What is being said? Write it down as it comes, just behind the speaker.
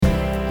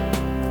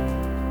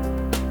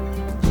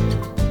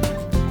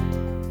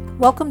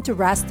Welcome to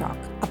RAS Talk,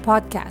 a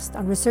podcast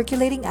on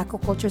recirculating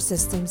aquaculture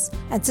systems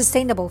and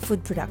sustainable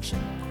food production.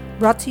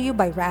 Brought to you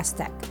by RAS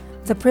Tech,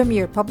 the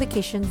premier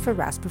publication for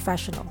RAS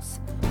professionals.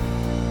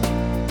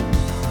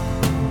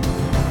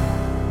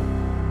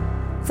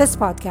 This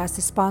podcast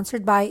is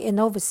sponsored by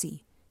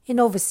Innovacy.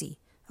 Innovacy,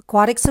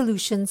 aquatic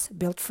solutions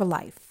built for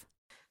life.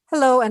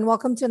 Hello, and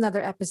welcome to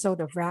another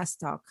episode of RAS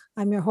Talk.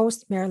 I'm your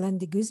host, Marilyn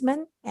de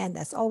Guzman, and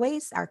as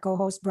always, our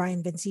co-host,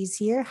 Brian Vinci, is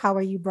here. How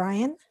are you,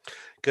 Brian?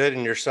 Good.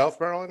 And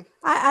yourself, Marilyn?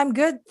 I'm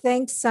good,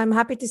 thanks. I'm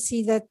happy to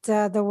see that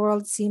the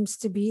world seems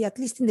to be, at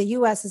least in the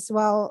U.S. as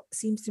well,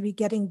 seems to be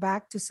getting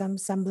back to some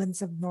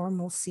semblance of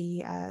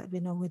normalcy,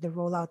 with the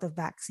rollout of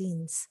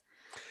vaccines.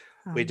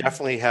 We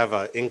definitely have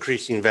an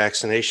increasing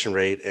vaccination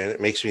rate, and it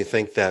makes me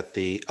think that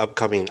the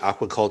upcoming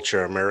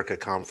Aquaculture America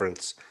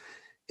Conference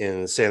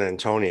in San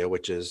Antonio,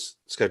 which is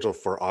scheduled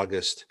for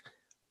August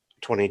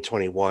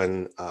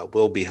 2021,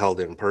 will be held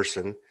in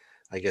person.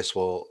 I guess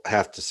we'll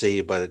have to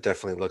see, but it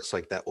definitely looks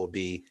like that will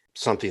be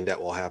something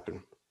that will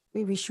happen.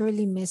 We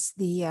surely miss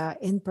the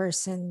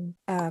in-person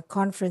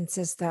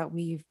conferences that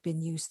we've been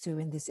used to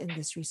in this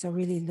industry. So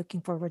really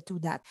looking forward to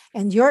that.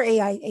 And your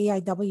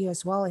AIW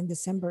as well in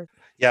December.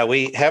 Yeah,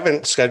 we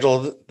haven't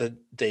scheduled the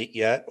date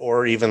yet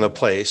or even the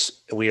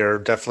place. We are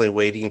definitely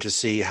waiting to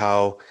see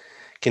how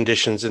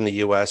conditions in the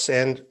U.S.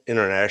 and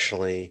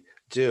internationally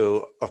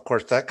do. Of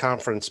course, that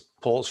conference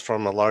pulls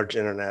from a large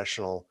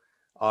international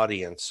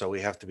audience, so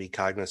we have to be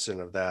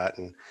cognizant of that.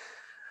 And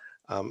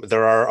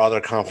there are other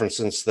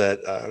conferences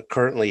that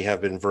currently have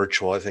been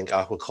virtual. I think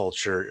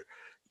Aquaculture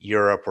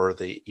Europe or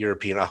the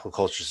European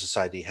Aquaculture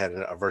Society had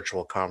a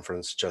virtual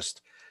conference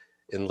just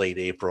in late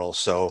April.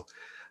 So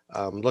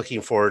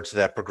looking forward to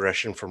that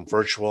progression from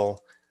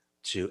virtual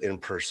to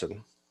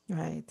in-person.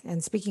 Right.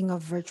 And speaking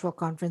of virtual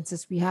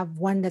conferences, we have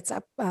one that's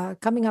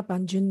coming up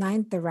on June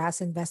 9th, the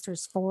RAS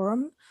Investors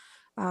Forum.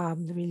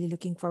 Really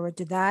looking forward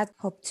to that.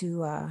 Hope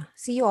to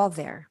see you all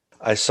there.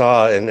 I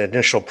saw an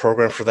initial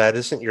program for that.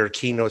 Isn't your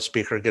keynote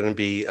speaker going to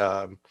be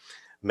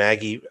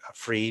Maggie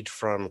Freed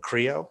from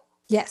CREO?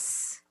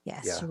 Yes,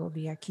 Yeah. she will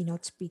be our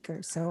keynote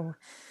speaker. So,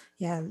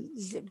 yeah,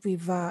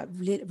 we've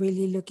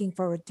really looking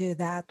forward to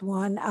that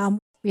one.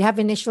 We have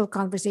initial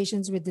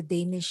conversations with the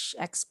Danish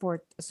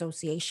Export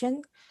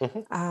Association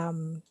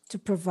to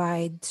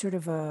provide sort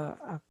of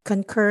a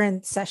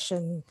concurrent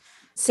session,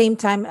 same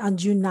time on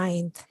June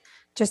 9th.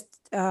 Just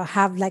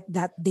have like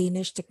that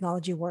Danish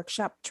technology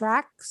workshop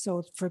track.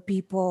 So for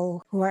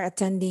people who are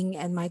attending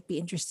and might be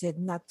interested,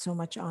 not so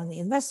much on the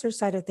investor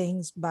side of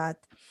things, but,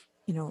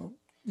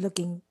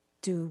 looking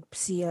to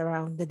see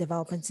around the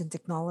developments in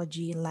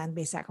technology and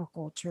land-based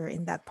aquaculture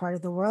in that part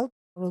of the world.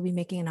 We'll be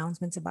making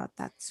announcements about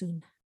that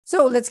soon.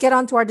 So let's get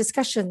on to our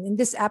discussion. In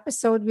this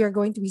episode, we are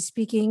going to be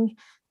speaking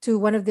to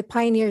one of the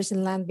pioneers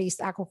in land-based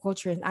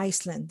aquaculture in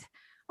Iceland.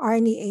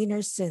 Arni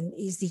Einarsson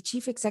is the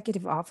Chief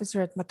Executive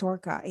Officer at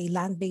Motorka, a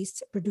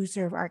land-based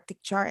producer of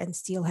Arctic char and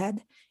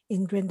steelhead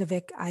in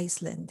Grindavik,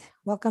 Iceland.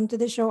 Welcome to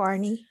the show,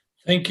 Arni.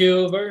 Thank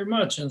you very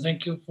much, and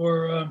thank you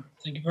for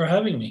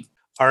having me.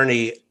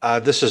 Arni,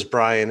 this is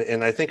Brian,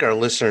 and I think our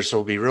listeners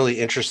will be really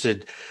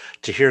interested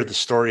to hear the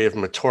story of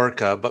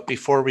Motorka. But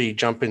before we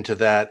jump into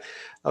that,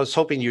 I was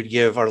hoping you'd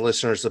give our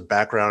listeners a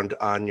background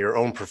on your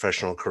own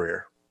professional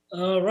career.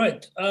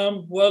 Right.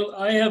 Well,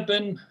 I have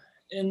been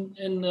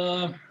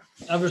in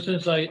ever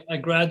since I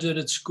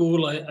graduated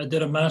school. I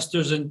did a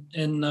master's in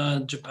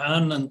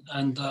Japan,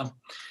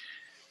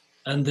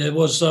 and it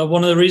was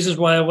one of the reasons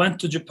why I went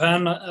to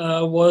Japan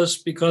was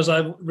because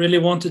I really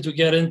wanted to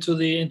get into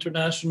the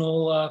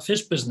international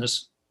fish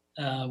business,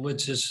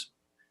 which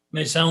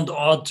may sound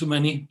odd to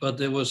many, but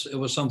it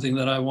was something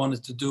that I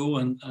wanted to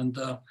do,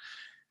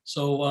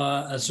 so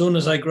as soon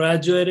as I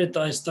graduated,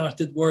 I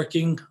started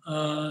working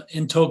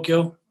in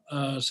Tokyo,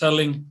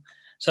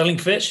 selling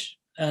fish,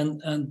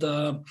 and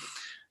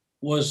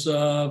was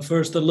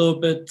first a little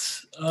bit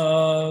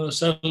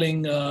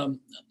selling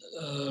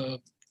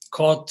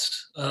caught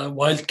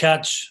wild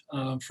catch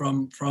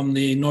from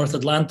the North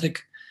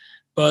Atlantic,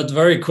 but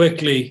very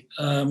quickly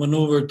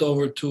maneuvered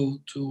over to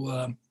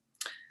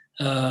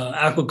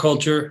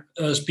aquaculture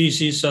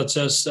species such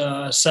as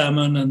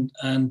salmon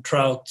and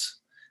trout,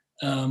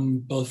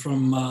 both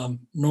from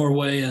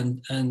Norway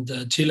and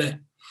Chile.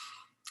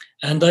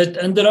 And I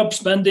ended up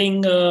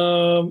spending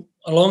a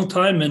long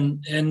time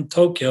in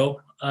Tokyo.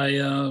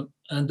 I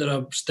ended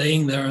up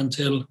staying there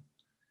until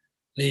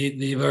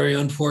the very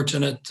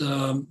unfortunate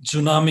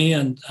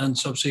tsunami and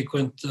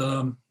subsequent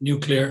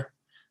nuclear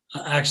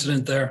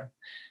accident there.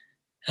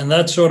 And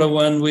that's sort of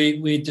when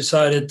we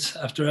decided,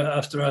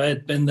 after I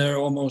had been there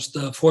almost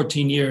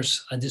 14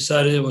 years, I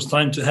decided it was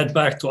time to head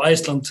back to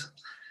Iceland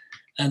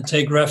and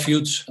take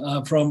refuge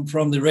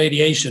from the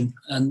radiation,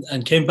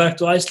 and came back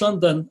to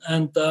Iceland,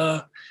 and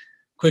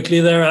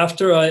quickly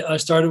thereafter I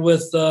started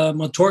with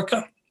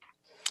Motorka.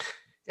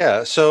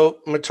 Yeah, so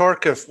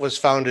Motorka was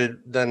founded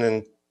then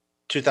in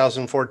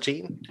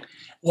 2014?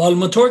 Well,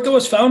 Motorka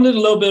was founded a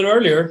little bit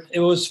earlier.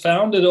 It was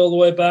founded all the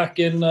way back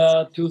in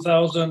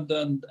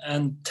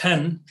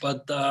 2010,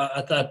 but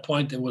at that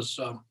point it was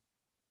a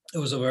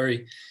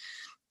very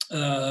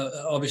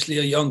obviously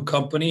a young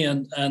company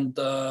and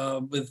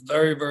with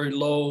very, very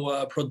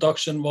low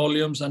production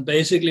volumes. And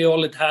basically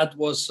all it had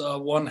was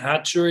one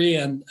hatchery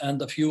and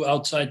a few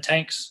outside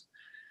tanks.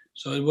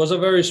 So it was a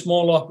very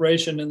small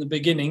operation in the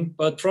beginning,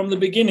 but from the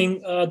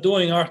beginning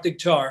doing Arctic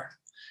char.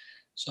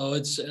 So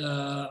it's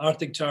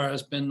Arctic char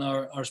has been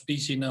our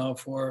species now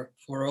for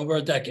over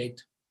a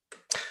decade.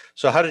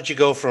 So how did you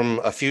go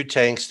from a few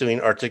tanks doing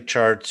Arctic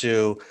char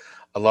to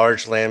a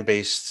large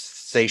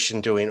land-based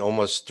station doing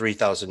almost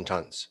 3,000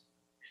 tons?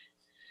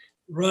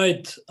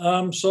 Right.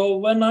 So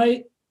when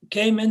I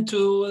came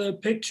into the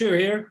picture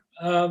here,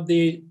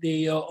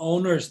 the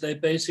owners, they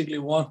basically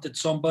wanted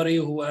somebody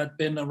who had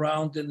been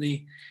around in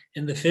the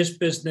fish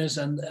business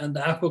and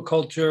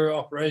aquaculture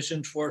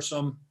operations for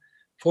some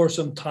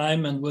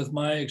time. And with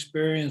my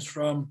experience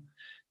from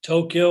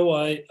Tokyo,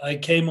 I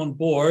came on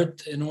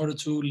board in order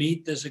to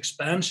lead this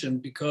expansion,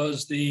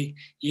 because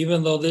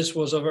even though this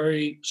was a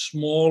very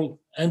small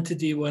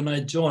entity when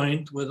I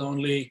joined, with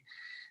only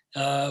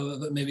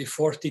maybe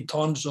 40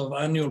 tons of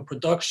annual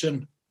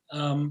production,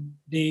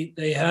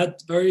 they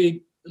had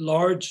very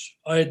large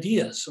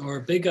ideas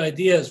or big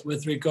ideas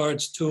with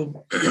regards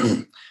to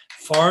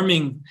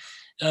farming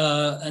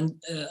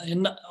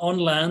on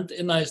land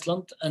in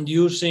Iceland and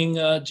using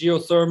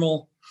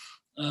geothermal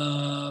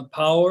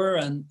power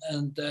and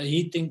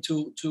heating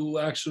to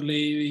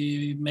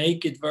actually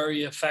make it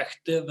very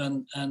effective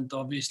and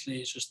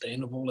obviously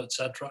sustainable,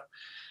 etc.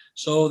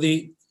 So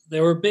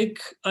there were big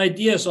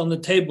ideas on the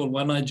table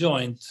when I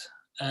joined,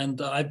 and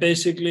I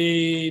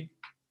basically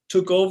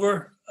took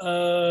over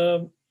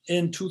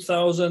in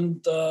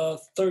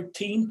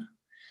 2013.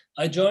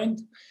 I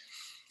joined,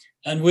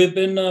 and we've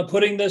been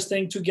putting this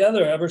thing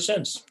together ever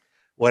since.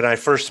 When I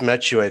first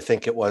met you, I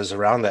think it was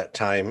around that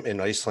time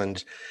in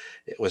Iceland.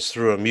 It was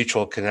through a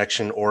mutual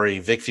connection, Ori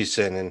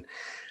Vigfússon, and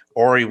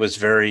Ori was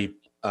very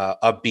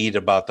upbeat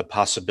about the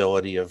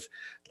possibility of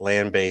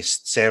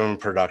land-based salmon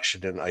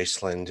production in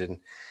Iceland. And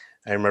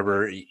I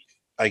remember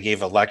I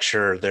gave a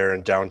lecture there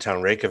in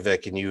downtown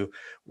Reykjavik, and you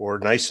were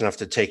nice enough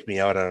to take me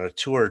out on a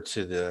tour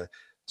to the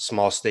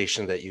small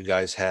station that you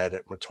guys had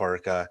at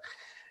Motorica.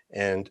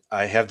 And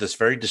I have this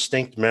very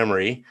distinct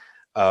memory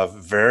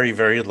of very,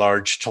 very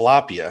large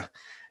tilapia.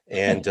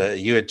 And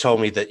you had told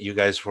me that you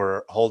guys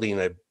were holding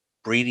a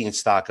breeding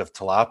stock of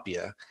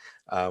tilapia.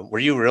 Were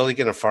you really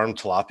going to farm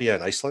tilapia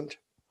in Iceland?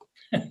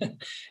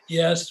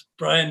 Yes,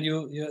 Brian,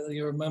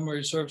 your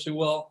memory serves you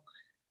well.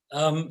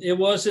 It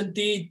was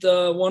indeed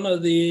one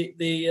of the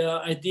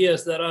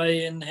ideas that I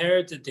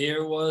inherited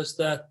here, was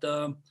that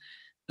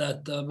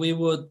we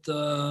would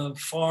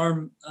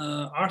farm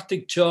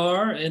Arctic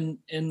char in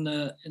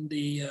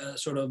the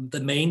sort of the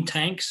main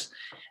tanks,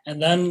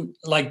 and then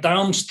like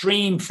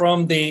downstream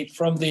from the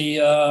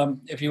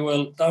if you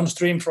will,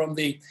 downstream from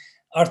the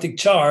Arctic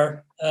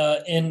char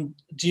in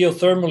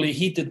geothermally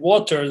heated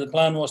water. The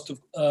plan was to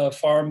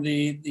farm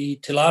the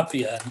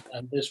tilapia,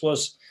 and this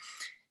was,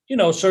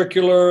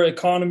 circular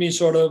economy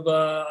sort of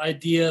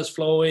ideas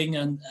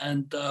flowing,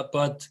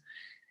 but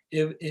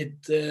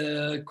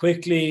it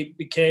quickly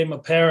became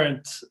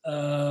apparent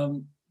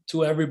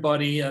to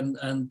everybody, and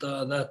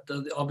that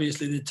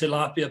obviously the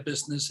tilapia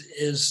business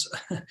is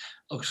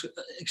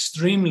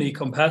extremely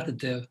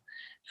competitive,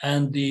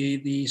 and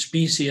the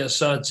species as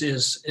such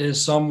is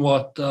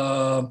somewhat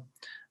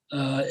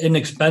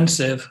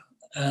inexpensive,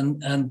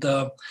 and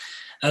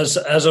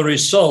as a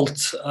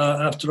result,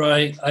 after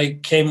I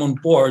came on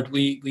board,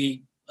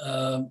 we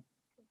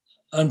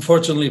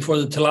unfortunately for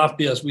the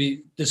tilapias,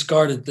 we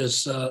discarded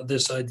this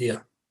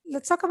idea.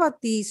 Let's talk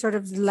about the sort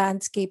of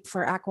landscape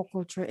for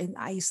aquaculture in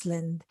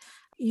Iceland.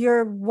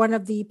 You're one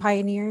of the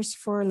pioneers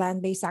for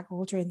land-based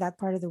aquaculture in that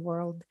part of the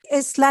world.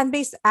 Is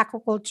land-based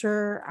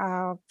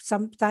aquaculture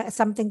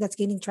something that's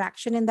gaining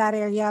traction in that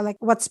area? Like,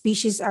 what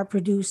species are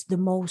produced the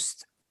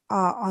most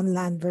on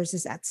land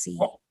versus at sea?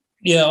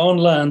 Yeah, on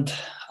land.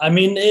 I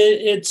mean,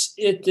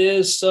 it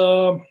is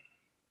the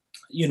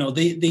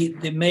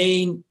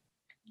main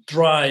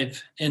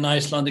drive in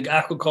Icelandic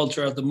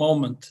aquaculture at the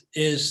moment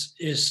is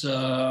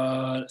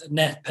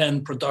net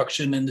pen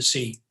production in the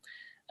sea,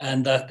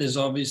 and that is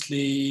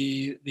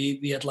obviously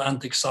the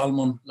Atlantic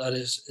salmon that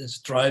is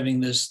driving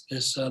this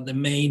the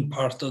main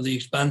part of the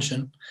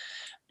expansion.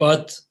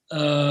 But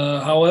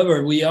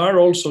however, we are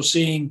also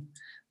seeing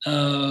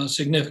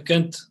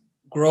significant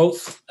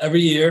growth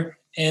every year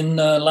in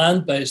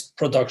land-based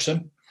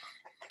production,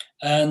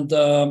 and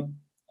on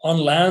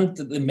land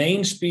the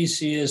main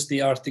species is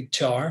the Arctic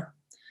char.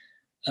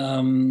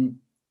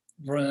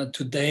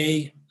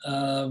 Today,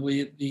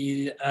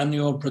 the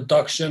annual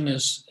production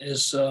is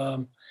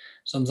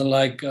something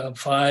like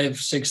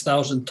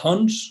 5,000-6,000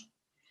 tons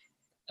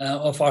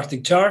of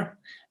Arctic char.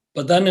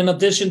 But then, in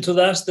addition to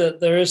that,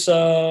 there is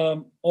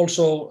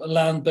also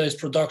land-based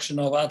production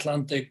of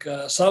Atlantic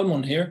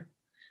salmon here,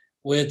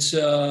 which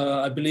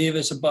I believe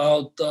is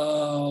about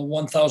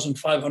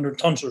 1,500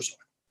 tons or so.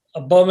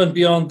 Above and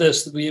beyond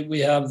this, we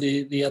have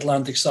the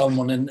Atlantic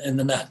salmon in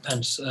the net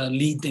pens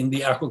leading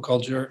the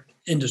aquaculture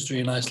industry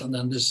in Iceland,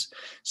 and this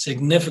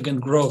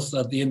significant growth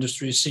that the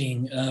industry is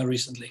seeing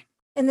recently.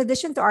 in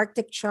addition to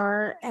Arctic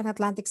char and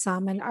Atlantic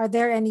salmon, are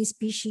there any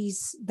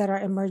species that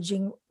are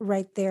emerging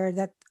right there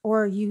that,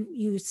 or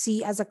you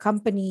see as a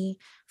company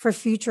for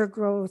future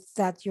growth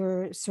that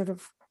you're sort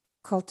of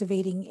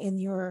cultivating in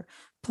your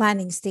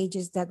planning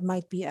stages that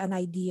might be an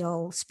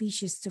ideal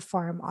species to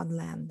farm on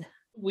land?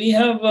 We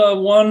have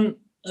one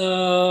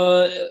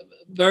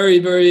very,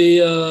 very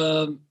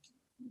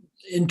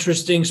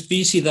interesting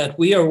species that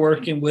we are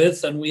working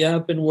with, and we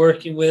have been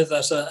working with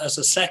as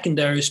a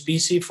secondary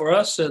species for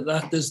us.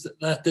 That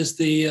is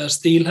the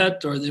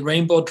steelhead or the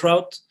rainbow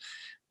trout.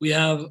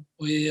 We're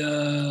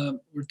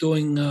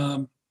doing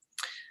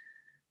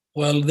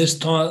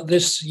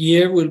this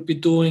year we'll be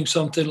doing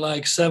something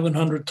like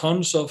 700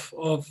 tons of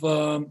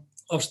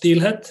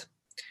steelhead.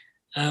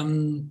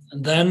 And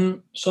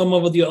then some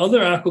of the other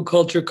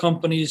aquaculture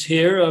companies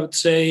here, I would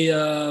say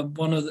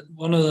one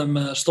of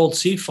them, Stolt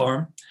Sea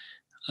Farm,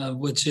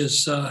 which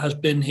has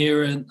been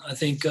here and I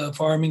think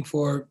farming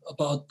for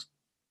about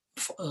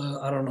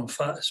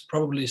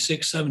probably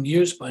 6-7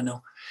 years by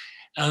now.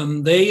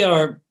 They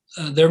are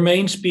their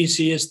main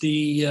species is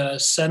the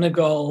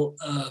Senegal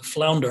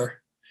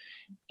flounder,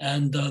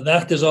 and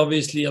that is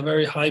obviously a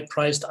very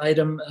high-priced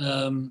item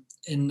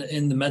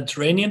in the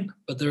Mediterranean,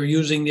 but they're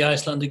using the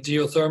Icelandic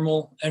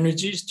geothermal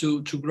energies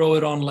to grow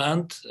it on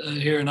land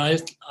here in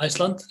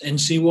Iceland in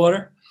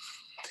seawater.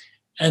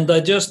 And I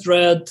just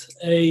read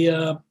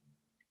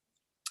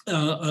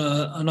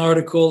an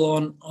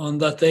article on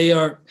that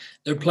they're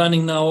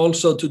planning now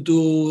also to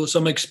do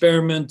some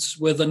experiments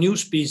with a new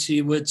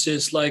species, which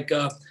is like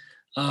a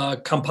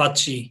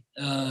Kampachi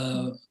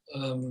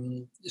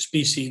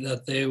species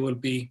that they will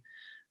be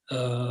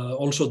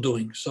also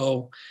doing.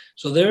 So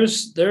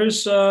there's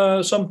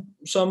some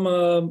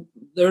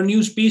there are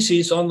new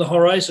species on the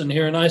horizon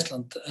here in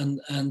Iceland,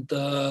 and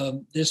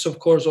this of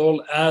course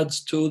all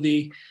adds to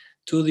the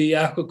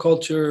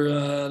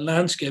aquaculture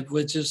landscape,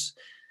 which is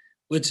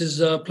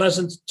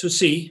pleasant to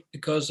see,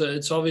 because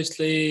it's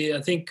obviously,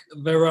 I think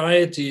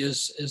variety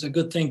is a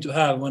good thing to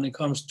have when it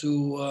comes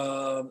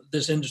to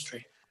this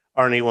industry.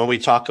 Arni, when we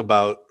talk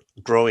about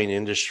growing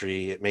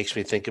industry, it makes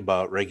me think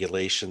about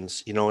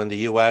regulations. You know, in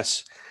the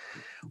US,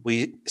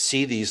 we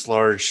see these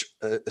large,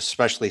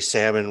 especially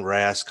salmon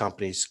RAS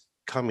companies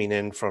coming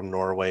in from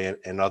Norway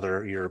and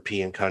other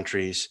European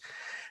countries,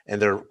 and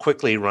they're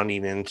quickly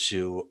running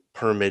into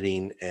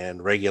permitting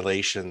and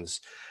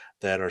regulations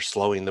that are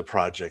slowing the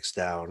projects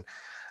down.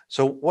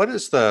 So what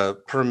is the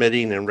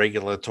permitting and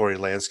regulatory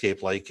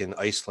landscape like in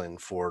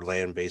Iceland for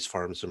land-based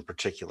farms in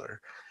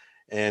particular?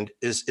 And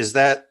is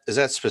that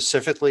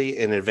specifically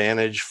an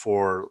advantage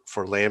for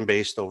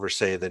land-based over,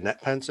 say, the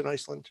net pens in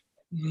Iceland?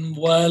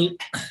 Well,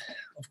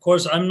 of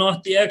course, I'm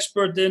not the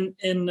expert in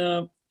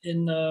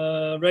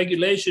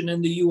regulation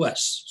in the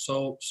U.S.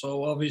 So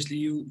obviously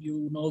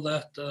you know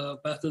that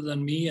better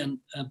than me,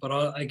 but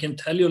I can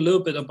tell you a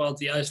little bit about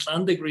the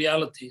Icelandic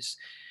realities,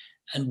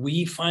 and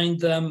we find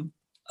them,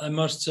 I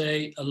must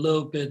say, a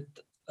little bit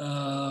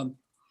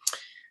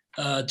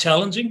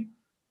challenging,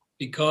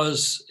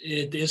 because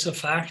it is a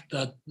fact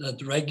that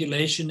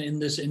regulation in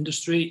this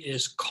industry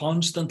is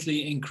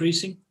constantly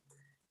increasing.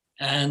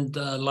 And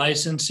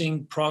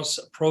licensing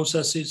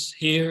processes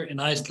here in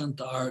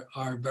Iceland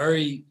are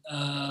very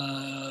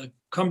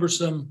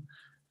cumbersome,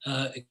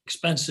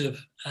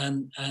 expensive,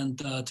 and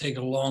take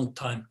a long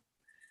time.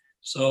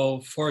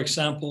 So, for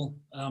example,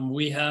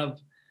 we have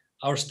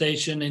our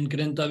station in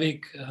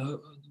Grindavik,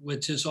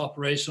 which is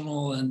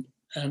operational and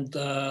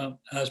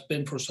has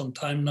been for some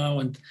time now.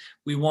 And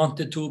we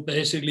wanted to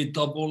basically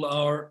double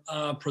our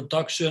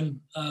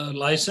production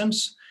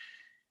license.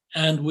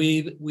 And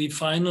we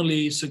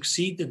finally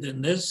succeeded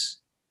in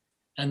this,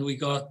 and we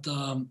got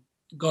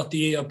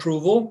the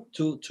approval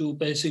to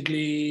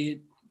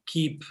basically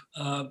keep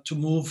to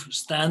move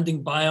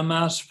standing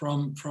biomass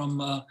from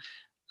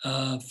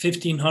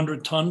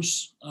 1,500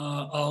 tons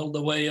all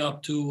the way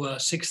up to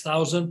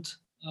 6,000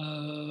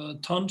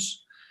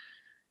 tons,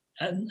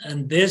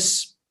 and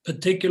this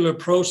particular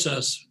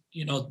process,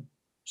 you know,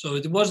 so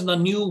it wasn't a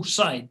new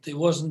site, it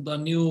wasn't a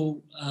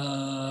new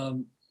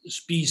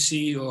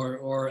species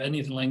or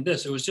anything like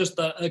this. It was just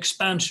an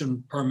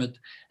expansion permit,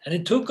 and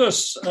it took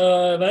us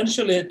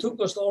eventually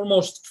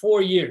almost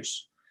 4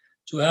 years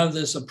to have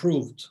this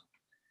approved,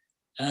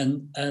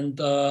 and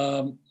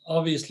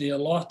obviously a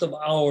lot of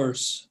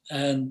hours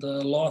and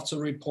lots of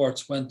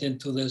reports went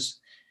into this.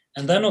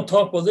 And then on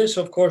top of this,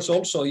 of course,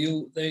 also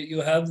you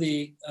have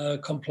the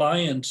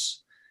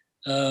compliance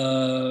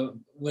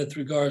with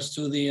regards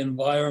to the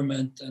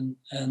environment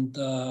and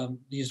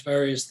these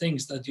various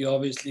things that you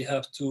obviously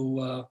have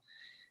to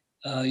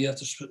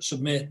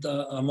submit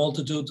a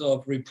multitude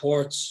of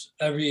reports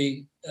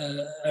every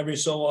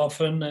so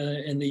often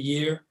in the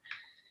year.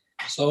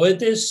 So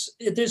it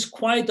is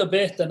quite a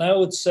bit, and I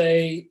would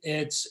say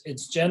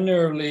it's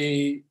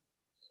generally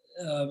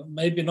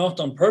maybe not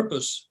on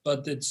purpose,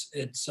 but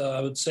it's I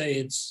would say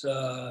it's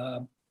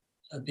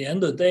at the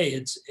end of the day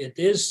it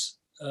is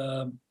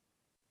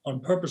on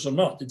purpose or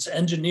not. It's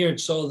engineered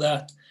so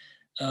that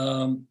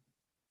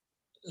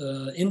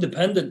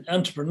independent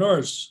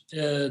entrepreneurs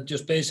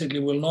just basically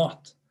will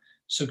not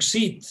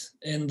succeed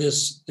in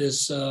this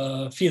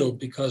field,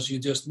 because you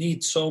just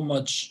need so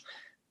much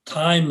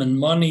time and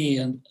money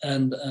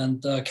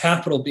and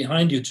capital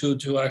behind you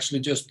to actually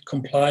just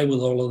comply with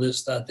all of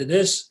this, that it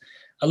is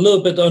a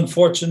little bit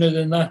unfortunate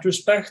in that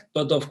respect.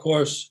 But of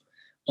course,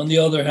 on the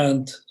other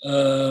hand,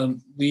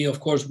 we of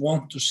course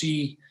want to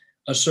see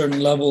a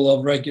certain level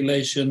of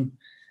regulation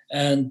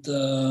and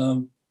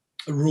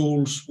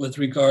rules with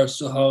regards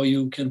to how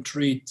you can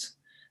treat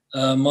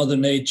Mother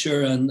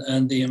Nature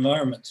and the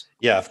environment.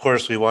 Yeah, of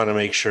course, we want to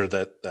make sure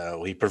that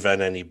we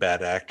prevent any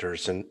bad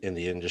actors in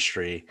the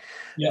industry.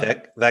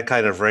 Yeah. That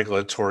kind of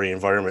regulatory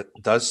environment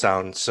does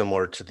sound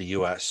similar to the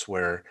US,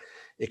 where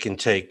it can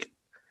take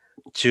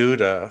 2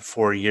 to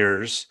 4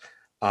 years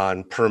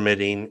on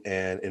permitting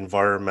and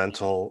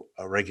environmental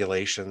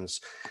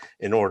regulations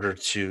in order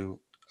to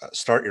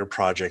start your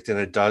project. And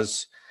it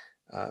does,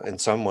 in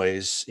some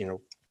ways,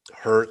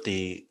 hurt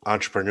the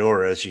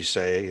entrepreneur, as you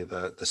say,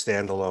 the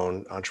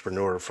standalone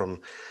entrepreneur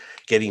from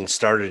getting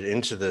started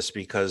into this,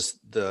 because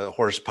the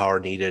horsepower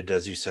needed,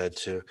 as you said,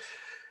 to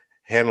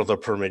handle the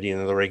permitting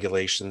and the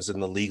regulations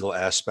and the legal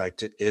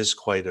aspect, it is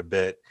quite a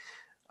bit.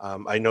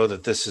 I know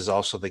that this is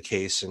also the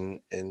case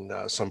in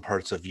some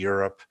parts of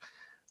Europe.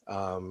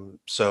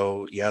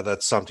 So yeah,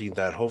 that's something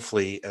that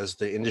hopefully, as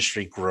the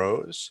industry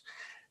grows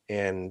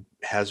and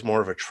has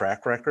more of a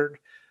track record,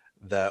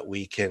 that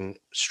we can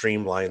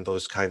streamline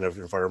those kind of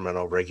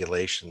environmental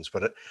regulations.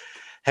 But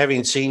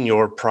having seen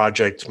your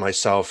project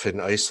myself in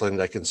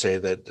Iceland, I can say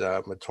that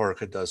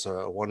Motorica does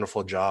a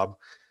wonderful job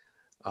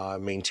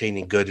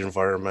maintaining good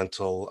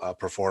environmental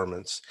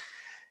performance.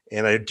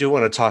 And I do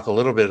want to talk a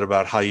little bit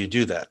about how you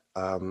do that,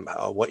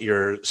 what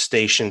your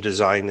station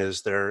design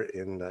is there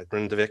in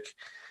Grindavik.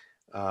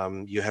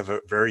 You have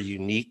a very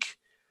unique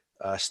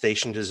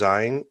station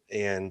design,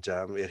 and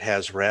it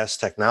has RAS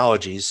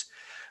technologies,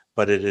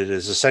 but it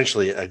is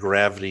essentially a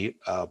gravity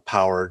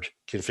powered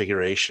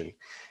configuration.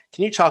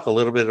 Can you talk a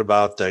little bit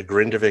about the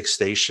Grindavik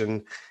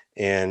station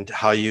and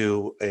how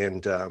you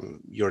and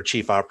your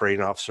chief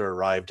operating officer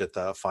arrived at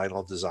the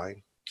final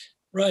design?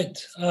 Right.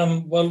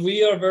 Well,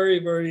 we are very,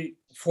 very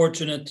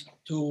fortunate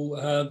to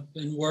have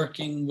been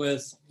working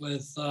with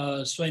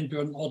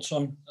Sveinbjörn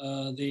Oddsson,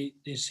 the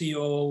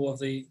COO of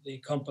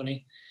the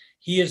company.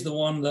 He is the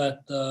one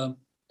that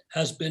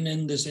has been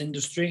in this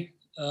industry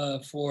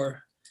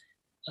for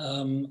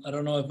I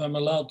don't know if I'm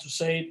allowed to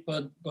say,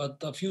 but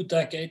a few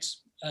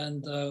decades,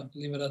 and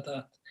leave it at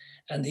that.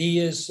 And he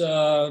is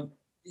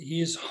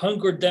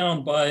hunkered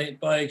down by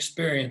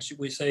experience,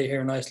 we say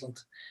here in Iceland,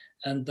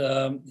 and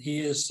he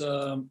is.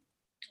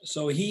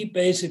 So he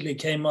basically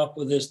came up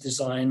with this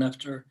design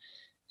after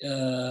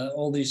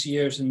all these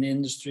years in the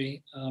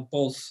industry,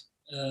 both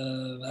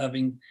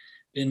having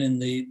been in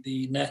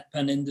the net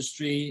pen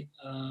industry,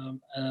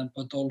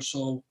 but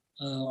also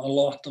a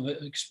lot of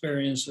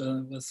experience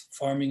with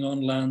farming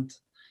on land,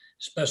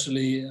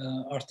 especially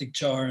Arctic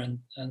char and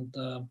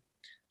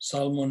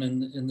salmon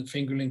in the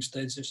fingerling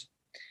stages.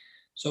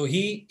 So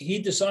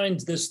he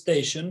designed this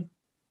station,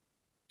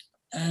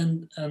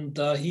 and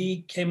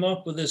he came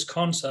up with this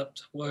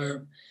concept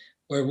where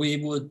we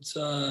would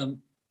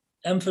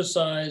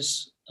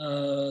emphasize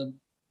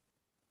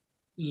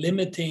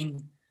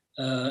limiting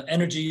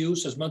energy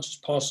use as much as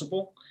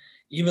possible,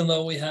 even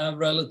though we have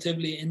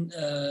relatively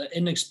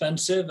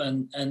inexpensive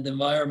and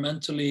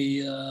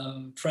environmentally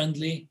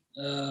friendly,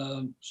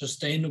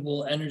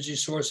 sustainable energy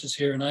sources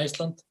here in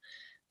Iceland.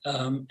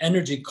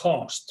 Energy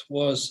cost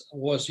was,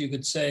 you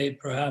could say,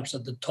 perhaps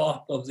at the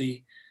top of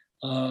the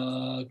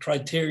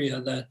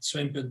criteria that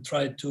Sveinbjörn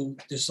tried to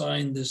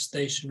design this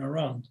station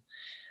around.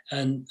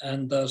 And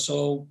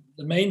so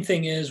the main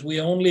thing is we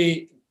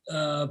only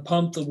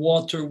pump the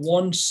water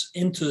once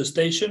into the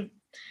station,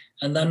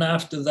 and then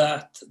after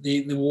that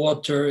the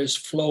water is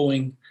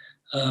flowing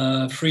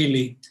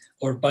freely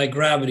or by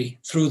gravity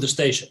through the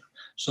station.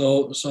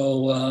 So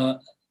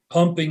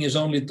pumping is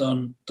only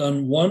done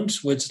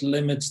once, which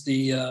limits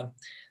the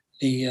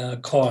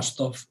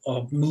cost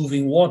of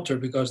moving water,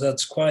 because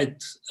that's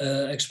quite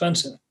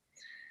expensive.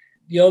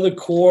 The other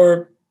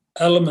core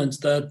elements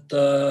that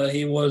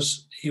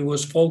he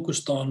was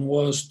focused on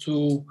was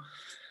to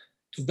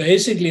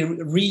basically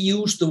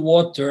reuse the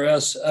water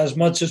as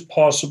much as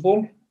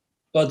possible,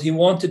 but he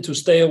wanted to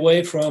stay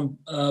away from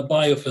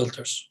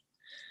biofilters.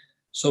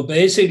 So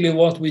basically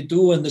what we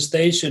do in the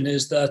station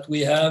is that we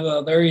have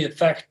a very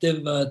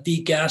effective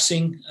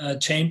degassing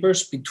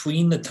chambers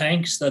between the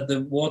tanks that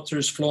the water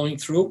is flowing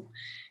through.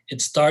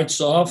 It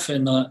starts off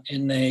in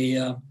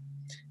a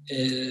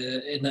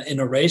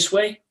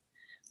raceway,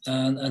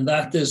 and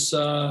that is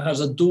has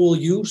a dual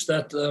use.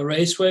 That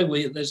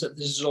raceway, this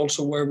is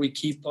also where we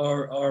keep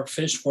our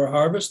fish for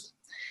harvest,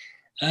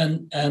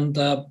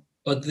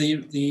 but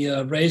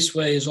the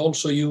raceway is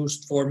also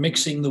used for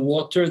mixing the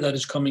water that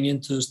is coming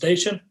into the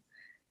station.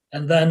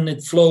 And then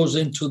it flows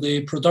into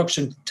the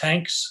production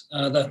tanks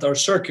that are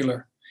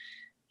circular.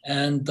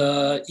 And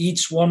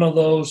each one of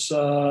those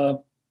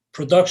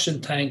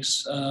production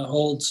tanks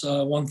holds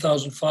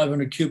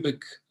 1,500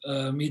 cubic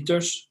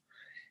meters,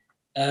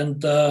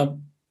 and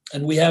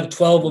we have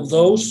 12 of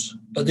those.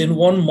 But in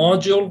one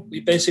module,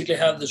 we basically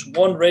have this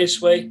one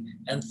raceway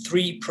and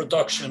 3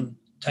 production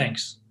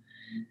tanks,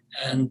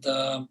 and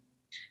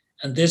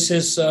this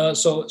is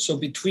so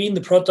between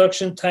the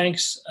production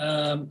tanks,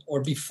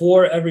 or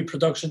before every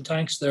production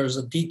tanks, there's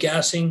a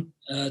degassing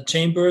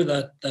chamber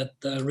that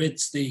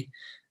rids the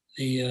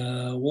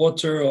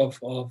water of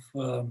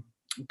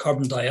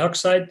carbon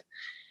dioxide,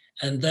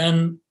 and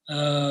then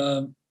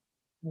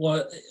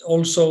what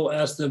also,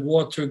 as the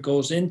water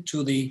goes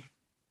into the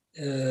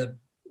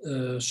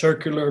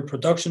circular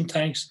production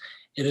tanks,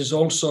 it is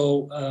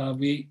also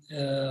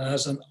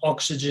has an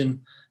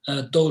oxygen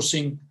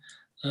dosing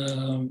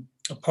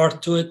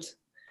part to it,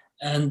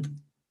 and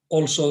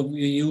also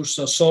we use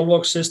a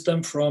Solvox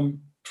system from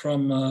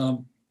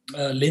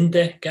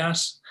Linde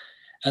gas,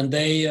 and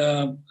they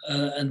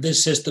and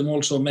this system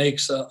also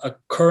makes a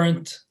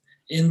current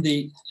in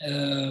the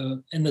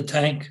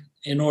tank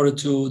in order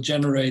to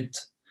generate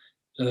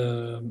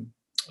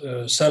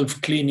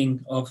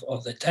self-cleaning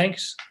of the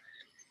tanks,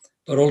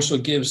 but also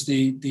gives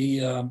the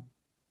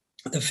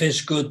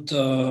fish good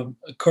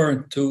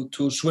current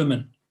to swim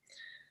in.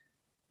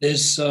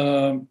 This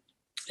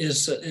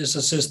is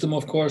a system,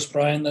 of course,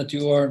 Brian, that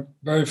you are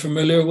very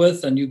familiar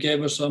with, and you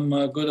gave us some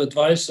good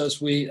advice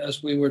as we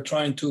were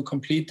trying to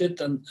complete it,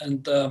 and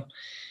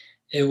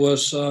it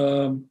was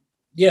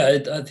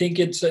I think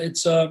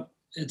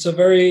it's a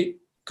very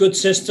good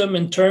system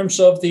in terms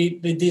of the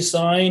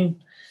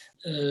design.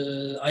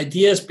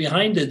 Ideas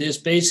behind it is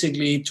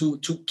basically to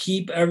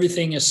keep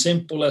everything as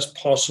simple as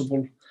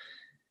possible,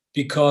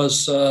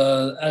 because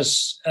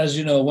as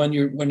you know, when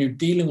you're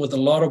dealing with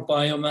a lot of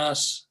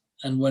biomass,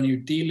 and when you're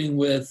dealing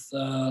with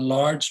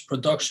large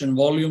production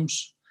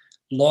volumes,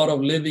 a lot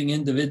of living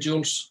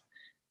individuals,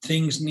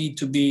 things need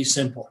to be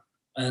simple,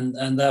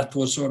 and that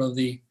was sort of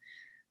the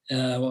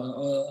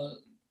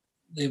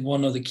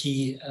one of the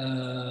key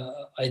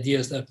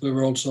ideas that we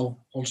were also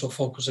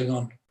focusing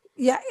on.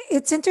 Yeah,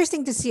 it's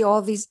interesting to see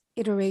all these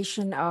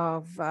iteration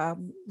of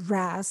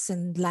RAS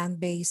and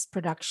land-based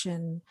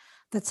production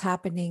that's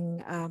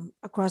happening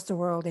across the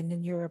world and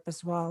in Europe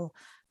as well.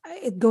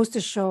 It goes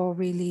to show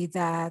really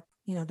that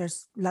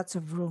there's lots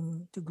of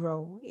room to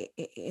grow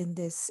in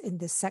this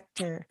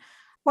sector.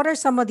 What are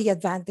some of the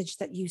advantage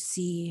that you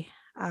see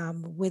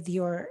with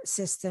your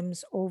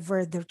systems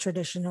over the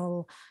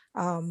traditional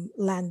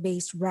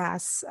land-based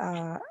RAS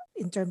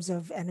in terms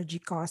of energy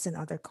costs and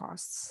other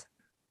costs?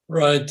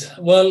 Right.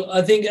 Well,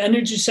 I think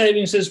energy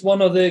savings is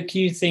one of the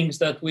key things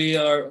that we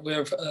are,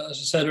 as I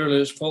said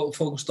earlier,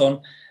 focused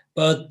on.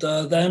 But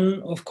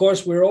then, of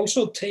course, we're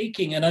also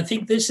taking, and I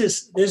think this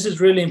is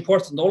really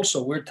important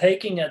also, we're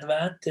taking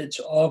advantage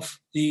of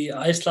the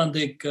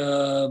Icelandic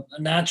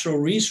natural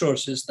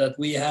resources that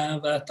we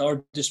have at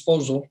our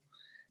disposal.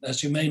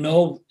 As you may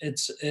know,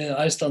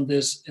 Iceland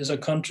is a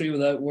country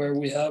where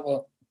we have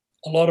a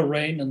lot of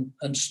rain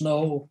and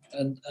snow,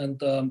 and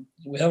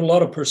we have a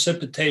lot of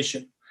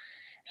precipitation.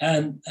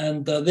 And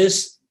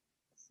this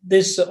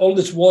all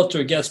this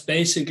water gets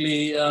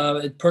basically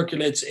it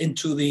percolates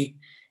into the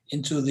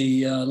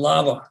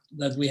lava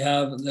that we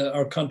have.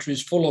 Our country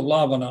is full of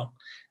lava now,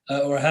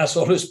 or has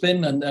always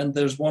been, and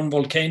there's one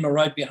volcano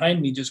right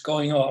behind me just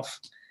going off,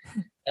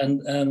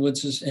 and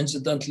which is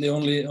incidentally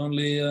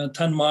only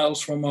 10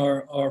 miles from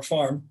our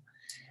farm.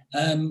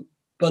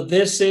 But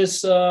this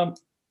is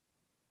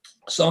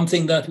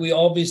something that we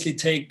obviously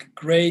take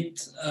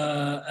great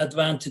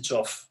advantage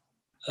of.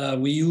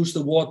 We use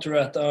the water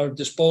at our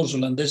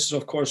disposal, and this is,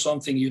 of course,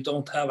 something you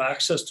don't have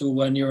access to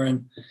when you're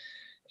in,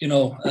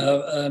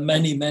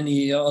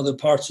 many other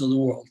parts of the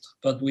world.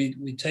 But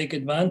we take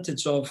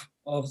advantage of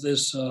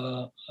this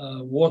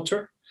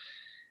water,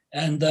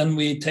 and then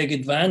we take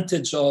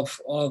advantage of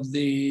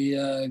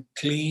the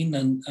clean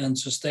and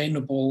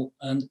sustainable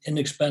and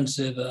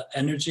inexpensive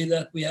energy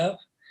that we have,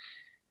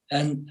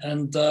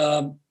 and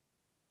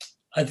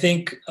I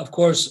think, of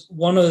course,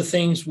 one of the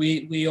things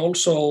we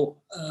also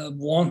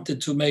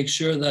wanted to make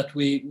sure that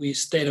we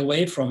stayed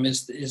away from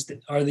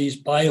are these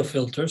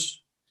biofilters.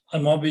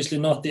 I'm obviously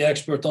not the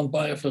expert on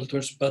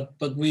biofilters, but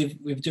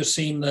we've just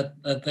seen that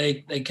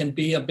they can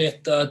be a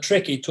bit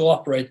tricky to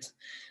operate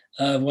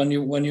when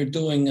you're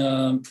doing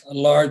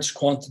large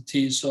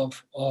quantities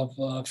of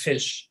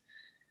fish.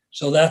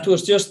 So that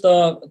was just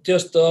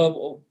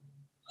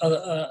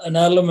an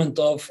element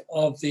of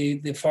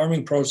the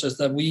farming process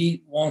that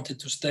we wanted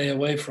to stay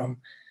away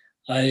from.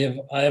 I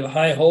have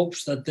high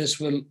hopes that this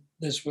will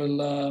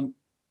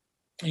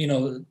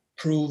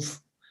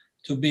prove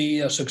to be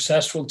a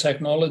successful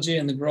technology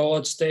in the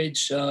grow-out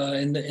stage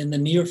in the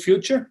near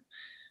future.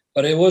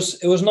 But it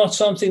was not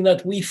something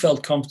that we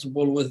felt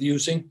comfortable with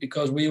using,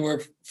 because we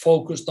were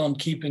focused on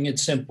keeping it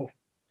simple,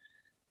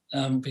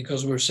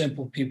 because we're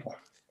simple people.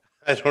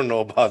 I don't know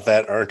about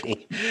that,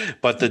 Arni,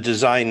 but the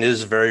design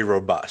is very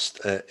robust.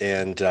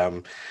 And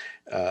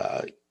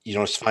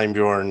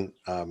Sveinbjorn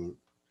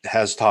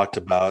has talked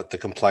about the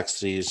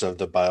complexities of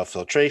the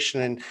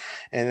biofiltration,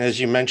 and as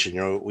you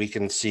mentioned, we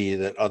can see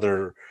that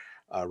other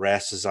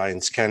RAS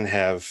designs can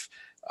have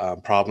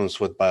problems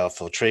with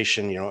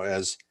biofiltration.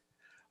 As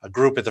a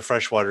group at the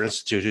Freshwater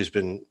Institute who's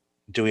been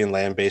doing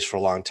land-based for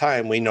a long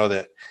time, we know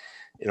that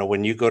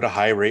when you go to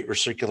high rate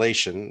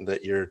recirculation,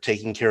 that you're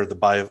taking care of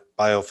the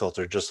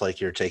biofilter just like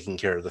you're taking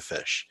care of the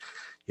fish.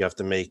 You have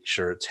to make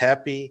sure it's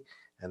happy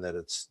and that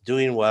it's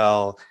doing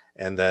well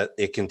and that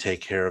it can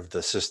take care of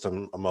the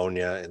system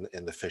ammonia,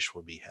 and the fish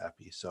will be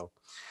happy. So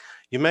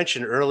you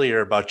mentioned earlier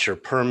about your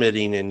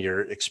permitting and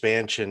your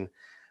expansion.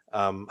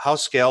 How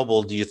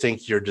scalable do you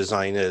think your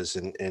design is?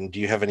 And do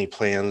you have any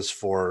plans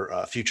for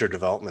future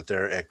development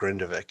there at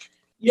Grindavik?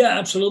 Yeah,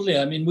 absolutely.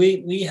 I mean,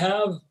 we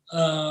have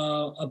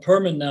a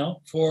permit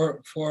now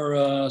for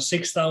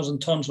 6,000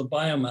 tons of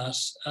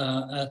biomass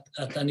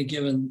at any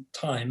given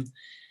time.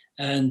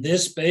 And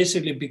this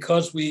basically,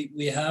 because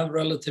we have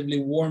relatively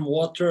warm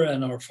water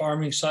and our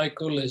farming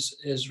cycle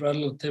is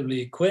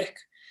relatively quick,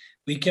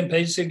 we can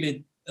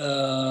basically,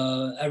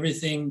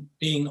 everything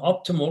being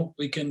optimal,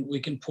 we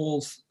can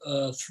pull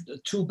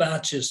 2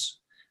 batches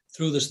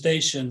through the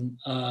station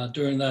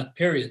during that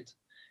period.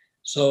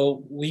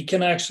 So we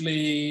can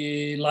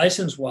actually,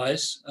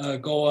 license-wise,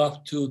 go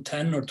up to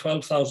 10 or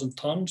 12,000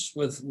 tons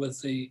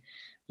with the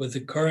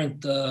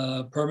current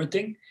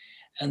permitting,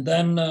 and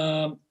then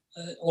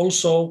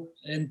also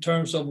in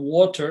terms of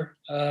water,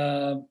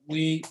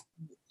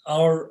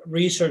 our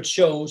research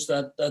shows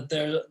that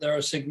there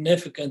are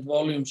significant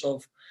volumes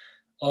of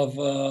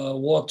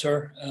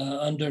water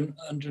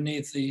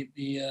underneath the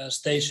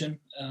station.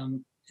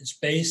 It's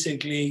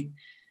basically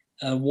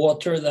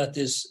water that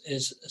is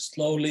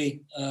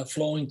slowly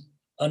flowing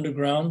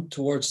underground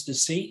towards the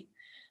sea,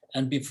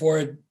 and before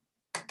it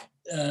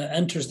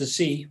enters the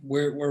sea,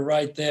 we're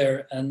right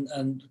there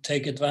and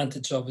take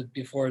advantage of it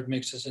before it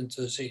mixes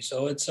into the sea.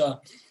 So it's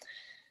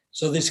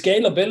so the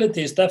scalability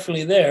is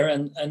definitely there,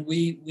 and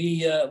we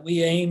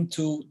aim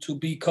to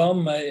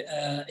become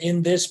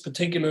in this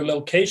particular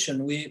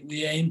location.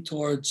 We aim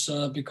towards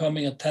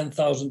becoming a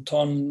 10,000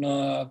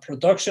 ton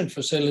production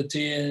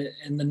facility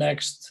in the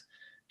next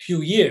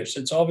few years.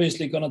 It's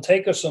obviously going to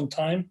take us some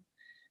time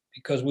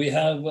because we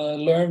have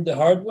learned the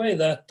hard way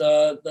that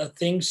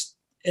things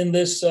in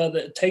this that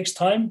it takes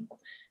time.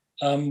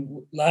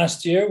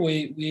 Last year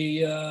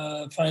we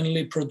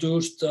finally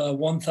produced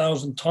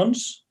 1,000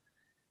 tons,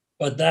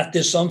 but that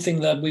is something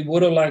that we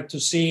would have liked to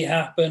see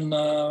happen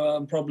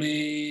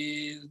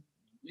probably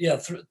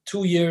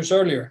 2 years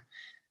earlier.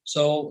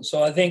 So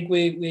I think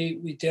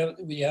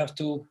you have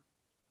to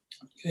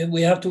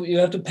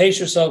pace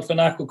yourself in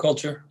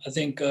aquaculture. I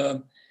think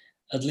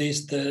at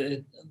least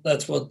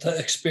that's what the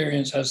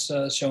experience has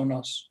shown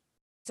us.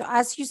 So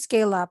as you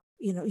scale up,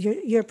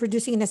 you're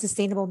producing in a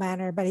sustainable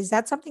manner, but is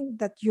that something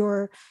that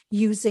you're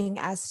using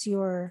as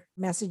your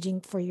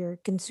messaging for your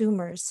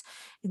consumers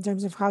in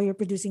terms of how you're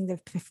producing the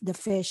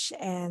fish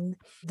and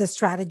the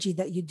strategy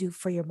that you do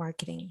for your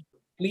marketing?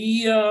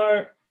 We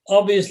are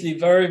obviously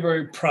very,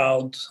 very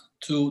proud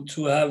to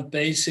have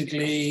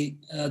basically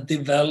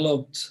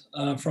developed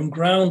from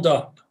ground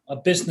up a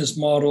business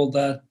model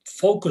that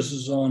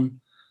focuses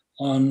on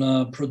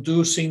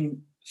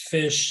producing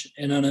fish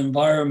in an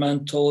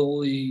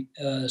environmentally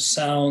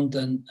sound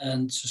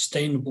and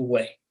sustainable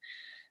way,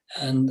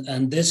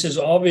 and this is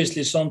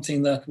obviously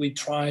something that we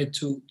try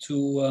to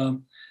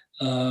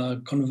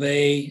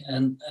convey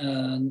and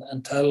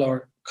tell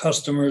our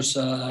customers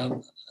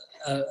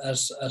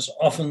as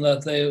often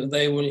that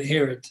they will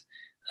hear it,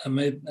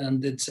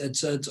 and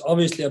it's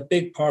obviously a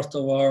big part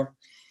of our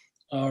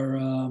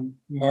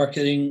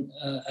marketing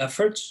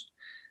efforts.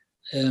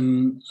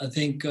 I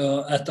think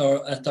at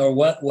our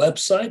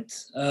website,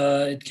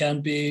 it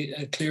can be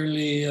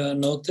clearly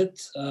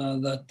noted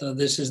that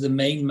this is the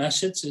main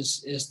message: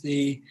 is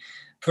the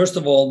first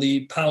of all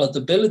the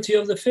palatability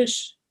of the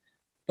fish,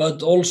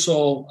 but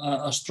also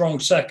a strong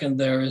second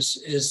there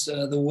is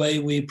the way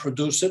we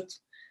produce it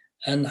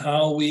and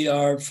how we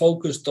are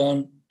focused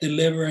on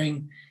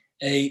delivering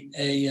a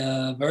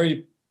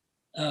very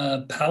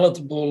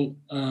palatable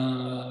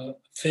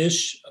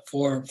fish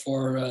for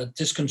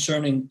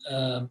disconcerting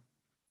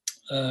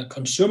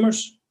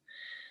consumers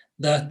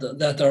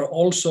that are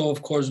also,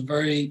 of course,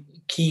 very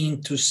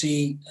keen to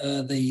see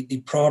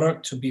the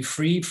product to be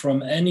free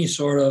from any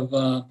sort of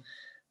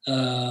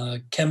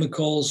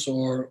chemicals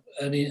or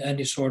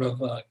any sort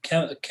of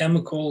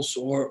chemicals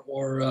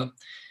or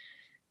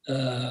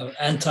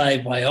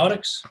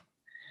antibiotics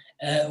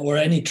or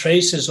any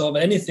traces of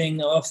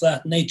anything of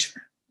that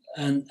nature.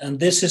 And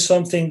this is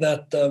something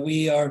that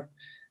we are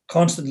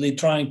constantly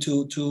trying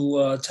to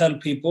tell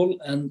people,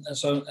 and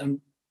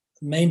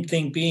main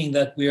thing being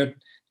that we are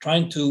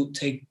trying to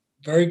take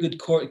very good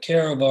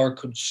care of our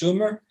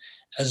consumer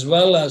as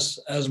well as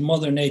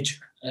Mother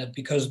Nature,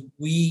 because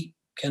we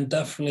can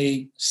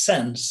definitely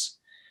sense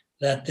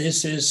that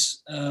this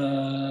is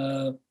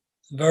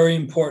very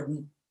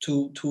important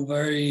to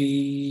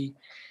very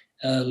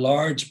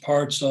large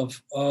parts of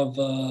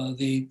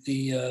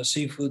the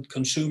seafood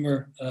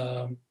consumer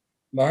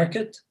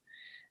market.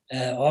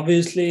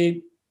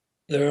 Obviously,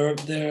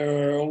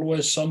 there are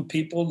always some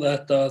people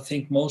that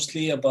think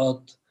mostly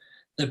about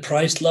the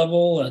price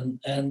level,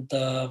 and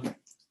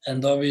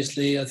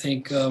obviously, I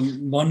think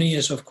money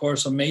is, of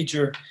course, a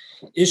major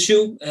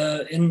issue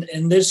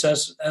in this,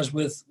 as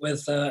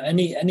with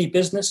any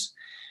business.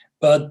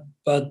 But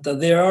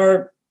there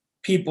are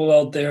people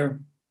out there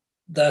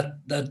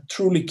that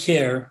truly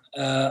care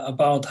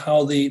about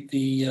how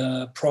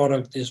the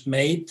product is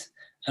made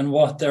and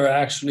what they're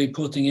actually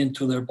putting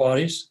into their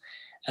bodies,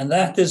 and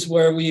that is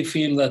where we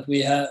feel that we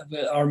have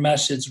our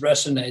message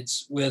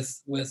resonates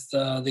with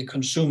the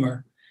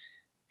consumer,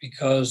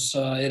 because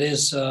it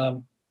is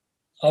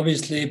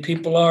obviously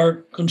people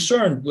are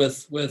concerned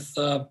with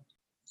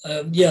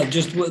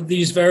just with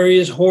these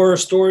various horror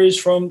stories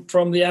from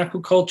the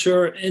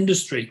aquaculture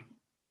industry,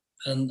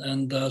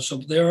 and so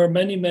there are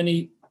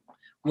many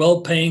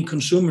well-paying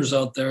consumers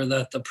out there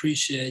that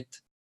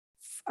appreciate.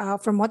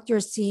 From what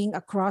you're seeing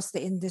across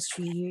the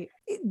industry,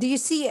 do you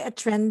see a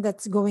trend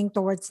that's going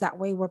towards that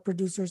way, where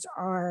producers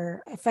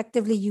are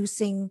effectively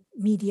using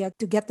media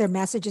to get their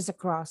messages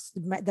across,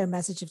 their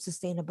message of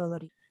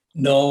sustainability?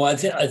 No, I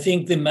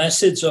think the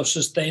message of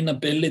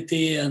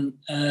sustainability and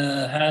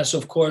has,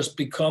 of course,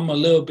 become a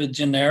little bit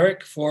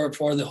generic for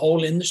the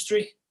whole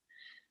industry.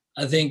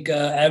 I think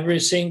every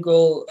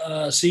single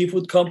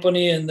seafood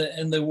company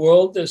in the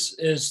world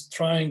is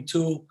trying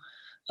to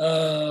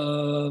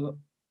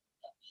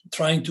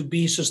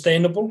be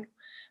sustainable,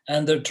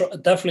 and they're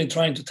definitely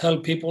trying to tell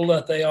people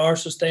that they are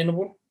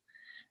sustainable.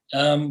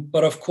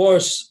 But of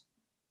course,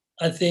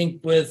 I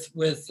think with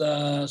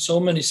so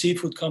many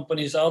seafood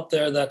companies out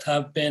there that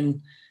have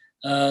been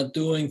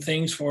doing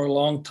things for a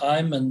long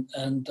time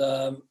and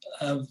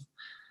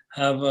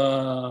have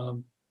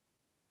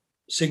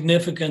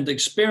significant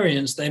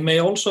experience, they may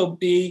also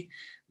be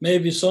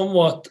maybe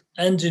somewhat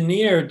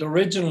engineered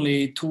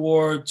originally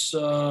towards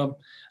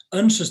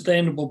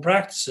unsustainable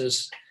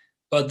practices,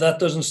 but that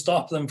doesn't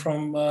stop them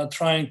from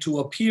trying to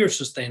appear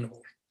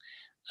sustainable.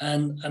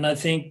 And I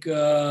think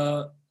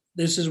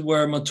this is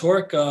where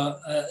Motorka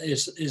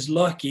is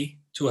lucky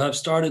to have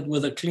started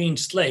with a clean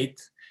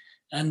slate.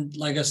 And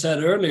like I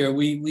said earlier,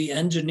 we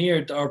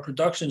engineered our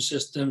production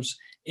systems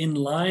in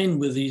line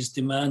with these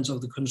demands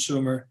of the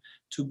consumer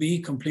to be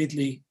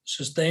completely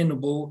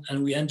sustainable,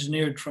 and we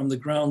engineered from the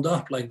ground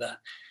up like that.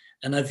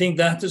 And I think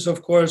that is,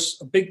 of course,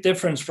 a big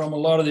difference from a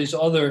lot of these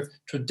other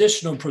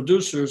traditional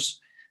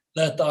producers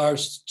that are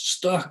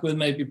stuck with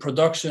maybe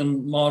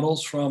production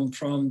models from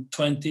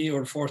 20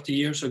 or 40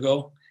 years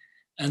ago,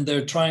 and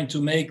they're trying to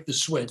make the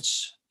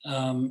switch,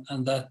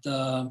 and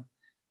that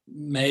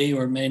may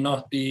or may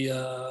not be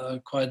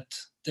quite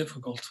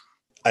difficult.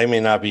 I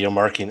may not be a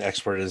marketing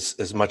expert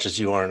as much as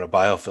you aren't a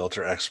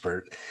biofilter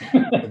expert,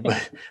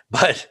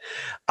 but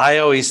I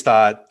always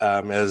thought,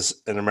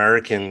 as an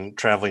American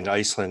traveling to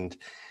Iceland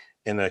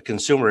and a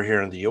consumer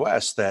here in the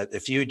US, that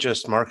if you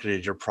just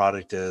marketed your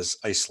product as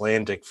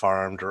Icelandic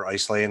farmed or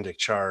Icelandic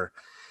char,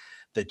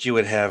 that you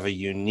would have a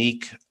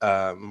unique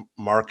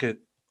market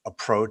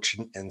approach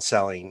and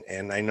selling.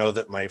 And I know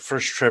that my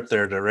first trip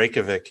there to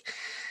Reykjavik,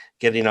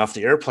 getting off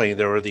the airplane,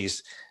 there were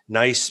these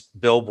nice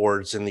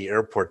billboards in the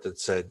airport that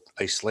said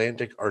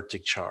Icelandic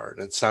Arctic char. And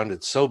it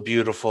sounded so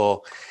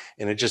beautiful.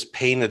 And it just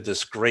painted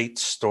this great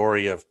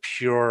story of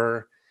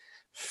pure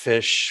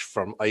fish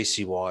from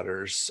icy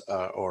waters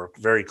or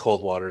very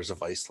cold waters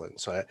of Iceland.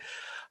 So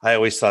I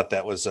always thought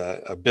that was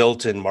a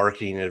built-in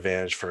marketing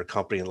advantage for a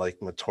company like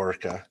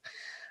Motorka.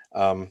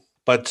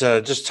 But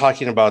just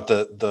talking about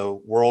the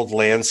world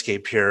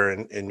landscape here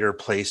and your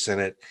place in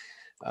it,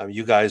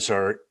 you guys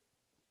are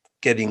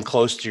getting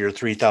close to your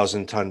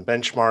 3,000 ton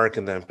benchmark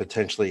and then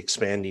potentially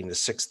expanding to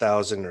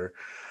 6,000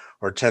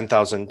 or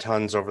 10,000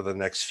 tons over the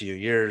next few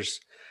years.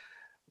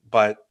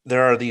 But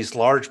there are these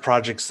large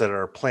projects that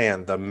are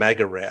planned, the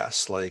mega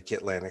RAS, like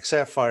Atlantic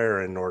Sapphire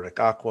and Nordic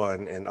Aqua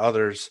and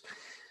others.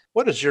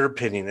 What is your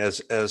opinion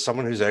as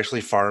someone who's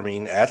actually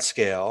farming at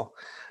scale?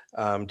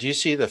 Do you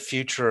see the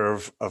future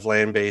of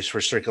land-based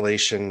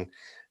recirculation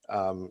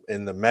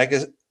in the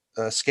mega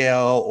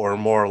scale, or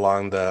more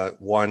along the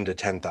 1 to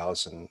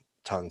 10,000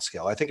 ton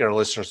scale? I think our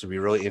listeners would be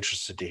really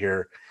interested to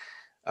hear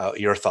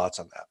your thoughts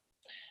on that.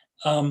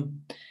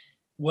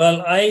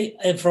 Well,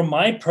 from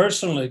my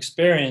personal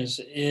experience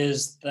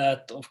is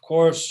that, of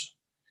course,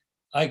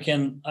 I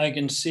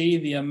can see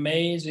the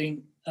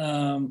amazing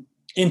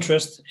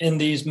interest in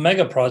these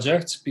mega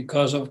projects,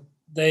 because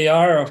they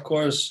are, of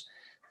course,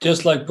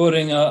 just like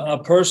putting a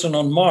person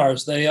on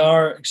Mars. They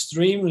are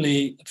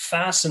extremely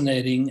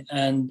fascinating,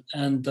 and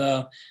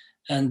the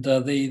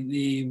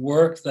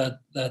work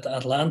that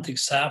Atlantic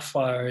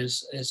Sapphire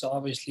is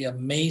obviously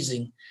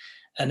amazing,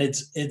 and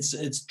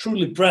it's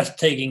truly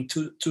breathtaking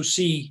to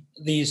see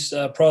these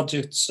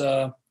projects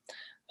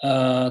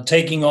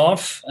taking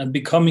off and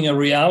becoming a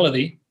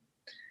reality.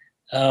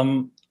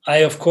 I,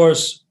 of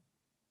course,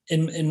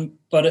 having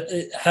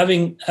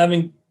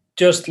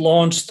just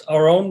launched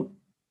our own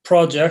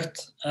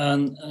project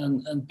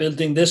and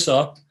building this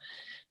up,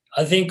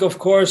 I think, of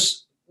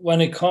course,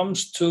 when it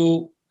comes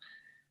to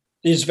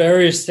these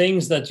various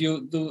things that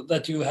you do,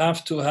 that you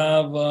have to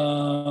have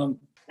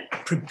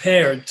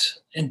prepared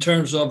in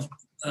terms of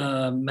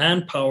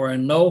manpower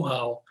and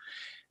know-how,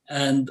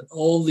 and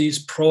all these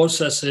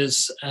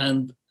processes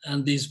and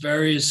these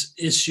various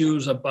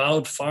issues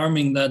about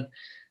farming that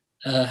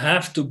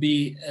have to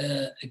be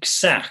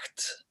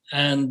exact.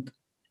 And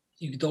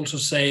you could also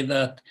say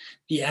that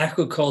the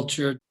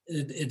aquaculture,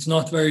 it's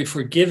not very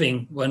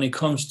forgiving when it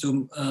comes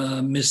to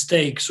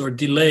mistakes or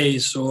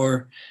delays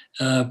or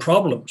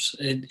problems.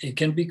 It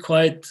can be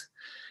quite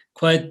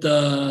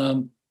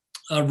a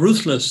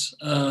ruthless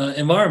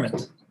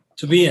environment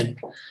to be in.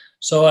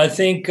 So I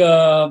think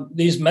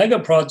these mega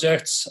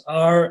projects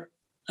are,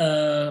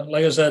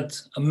 like I said,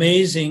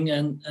 amazing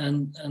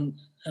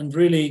and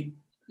really,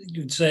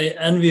 you'd say,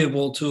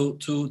 enviable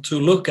to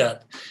look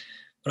at.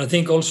 But I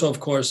think also, of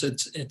course,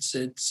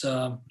 it's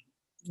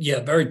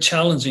very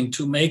challenging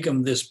to make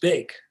them this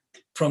big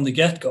from the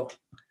get-go.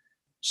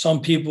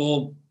 Some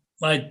people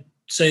might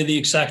say the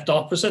exact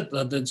opposite,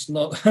 that it's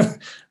not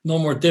no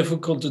more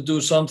difficult to do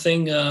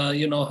something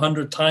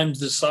 100 times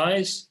the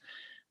size.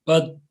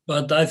 But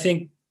I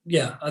think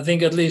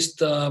at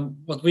least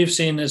what we've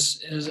seen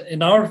is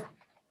in our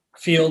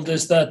field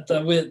is that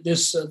with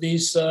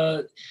these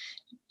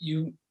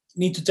you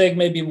need to take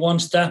maybe one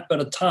step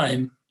at a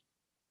time,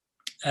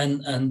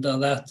 and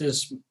that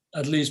is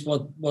at least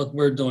what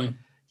we're doing.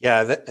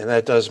 Yeah,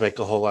 that does make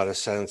a whole lot of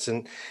sense.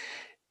 And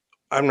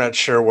I'm not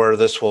sure where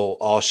this will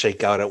all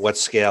shake out, at what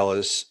scale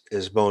is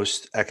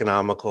most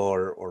economical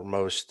or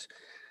most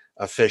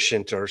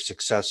efficient or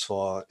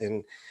successful.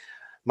 In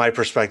my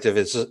perspective,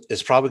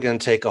 it's probably going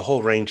to take a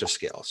whole range of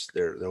scales.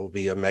 There will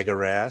be a mega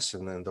RAS,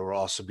 and then there will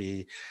also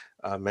be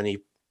many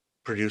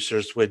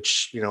producers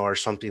which are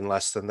something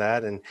less than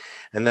that, and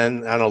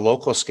then on a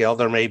local scale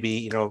there may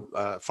be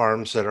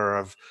farms that are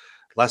of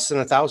less than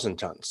 1,000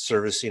 tons,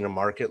 servicing a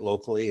market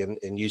locally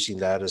and using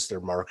that as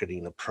their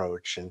marketing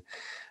approach. And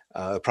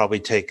probably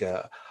take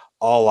a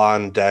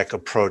all-on deck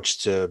approach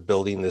to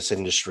building this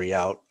industry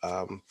out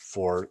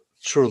for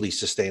truly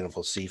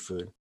sustainable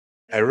seafood.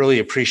 I really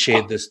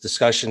appreciate this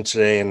discussion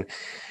today, and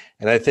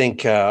I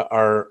think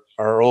our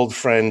old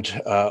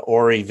friend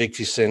Ori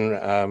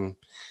Vigfusson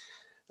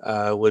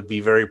would be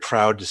very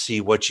proud to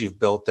see what you've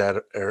built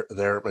there at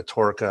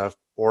Matorka.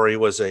 Ori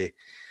was a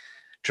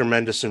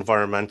tremendous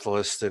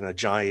environmentalist and a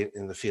giant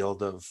in the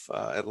field of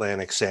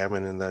Atlantic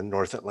salmon in the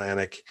North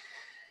Atlantic.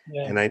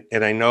 Yeah.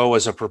 And I know,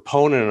 as a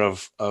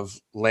proponent of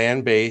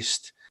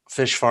land-based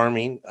fish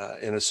farming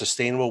in a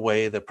sustainable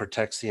way that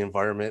protects the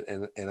environment,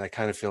 and I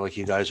kind of feel like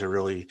you guys are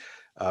really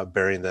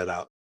bearing that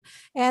out.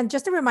 And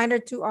just a reminder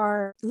to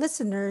our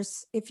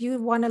listeners, if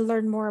you want to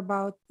learn more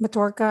about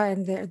Matorka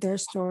and their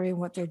story and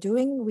what they're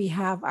doing, we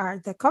have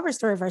the cover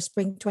story of our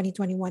spring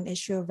 2021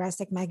 issue of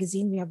Rastec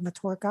Magazine. We have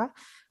Matorka.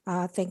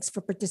 Thanks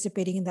for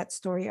participating in that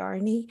story,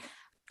 Arnie.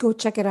 Go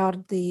check it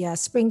out, the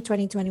spring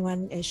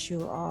 2021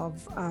 issue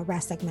of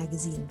Rastec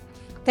Magazine.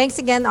 Thanks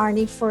again,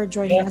 Arnie, for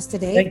joining us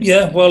today.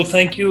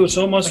 Thank you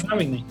so much for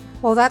having me.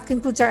 Well, that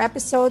concludes our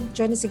episode.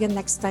 Join us again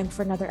next time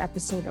for another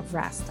episode of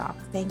RAS Talk.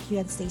 Thank you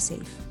and stay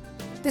safe.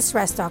 This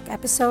RAS Talk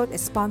episode is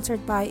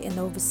sponsored by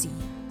InnovaSea.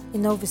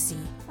 InnovaSea,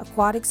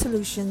 aquatic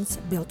solutions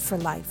built for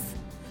life.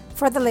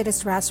 For the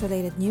latest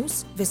RAS-related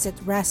news, visit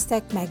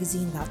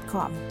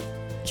rastecmagazine.com.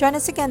 Join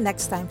us again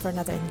next time for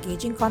another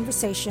engaging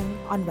conversation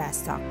on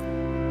RAS Talk.